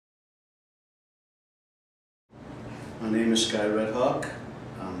My name is Sky Redhawk.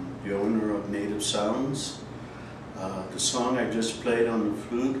 I'm the owner of Native Sounds. The song I just played on the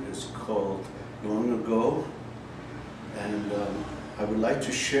flute is called Long Ago, and I would like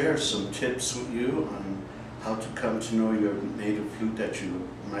to share some tips with you on how to come to know your native flute that you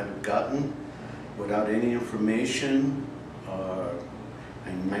might have gotten without any information,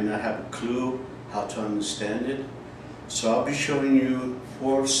 and you might not have a clue how to understand it. So I'll be showing you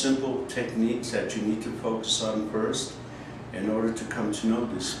 4 simple techniques that you need to focus on first in order to come to know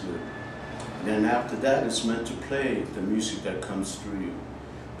this flute. And then after that, it's meant to play the music that comes through you.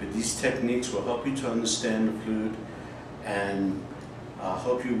 But these techniques will help you to understand the flute and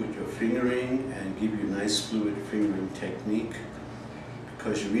help you with your fingering and give you a nice fluid fingering technique,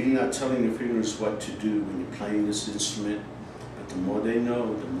 because you're really not telling your fingers what to do when you're playing this instrument, but the more they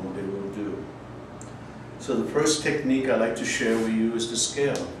know, the more they will do. So the first technique I like to share with you is the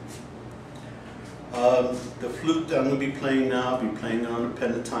scale. The flute that I'm going to be playing now, I'll be playing on a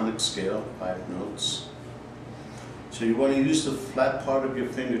pentatonic scale, 5 notes. So you want to use the flat part of your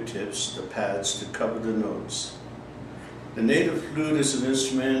fingertips, the pads, to cover the notes. The native flute is an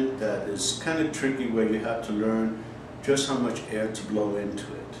instrument that is kind of tricky, where you have to learn just how much air to blow into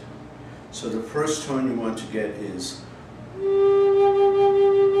it. So the first tone you want to get is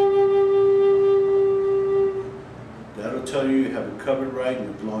that'll tell you have it covered right and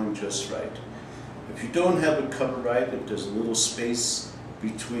you're blowing just right. If you don't have it covered right, if there's a little space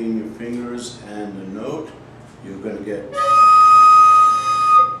between your fingers and the note, you're going to get.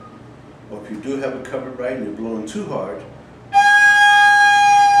 Or if you do have it covered right and you're blowing too hard,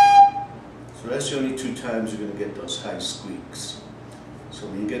 so that's the only 2 times you're going to get those high squeaks. So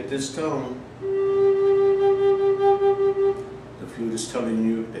when you get this tone, the flute is telling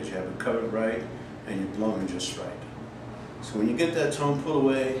you that you have it covered right and you're blowing just right. So when you get that tone, pull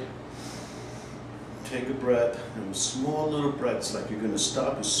away, take a breath, and with small little breaths, like you're going to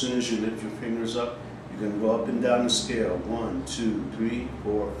stop as soon as you lift your fingers up. You're going to go up and down the scale. 1, 2, 3,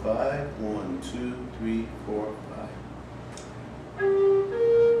 4, 5. 1, 2, 3, 4, 5.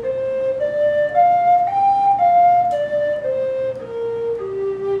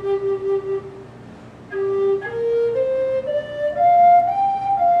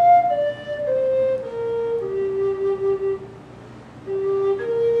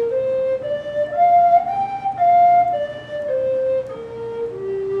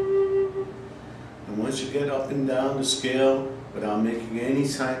 Once you get up and down the scale without making any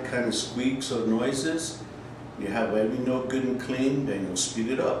kind of squeaks or noises, you have every note good and clean, then you'll speed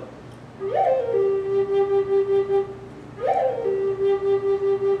it up.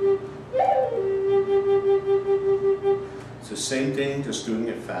 It's the same thing, just doing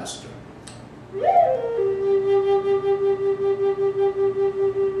it faster.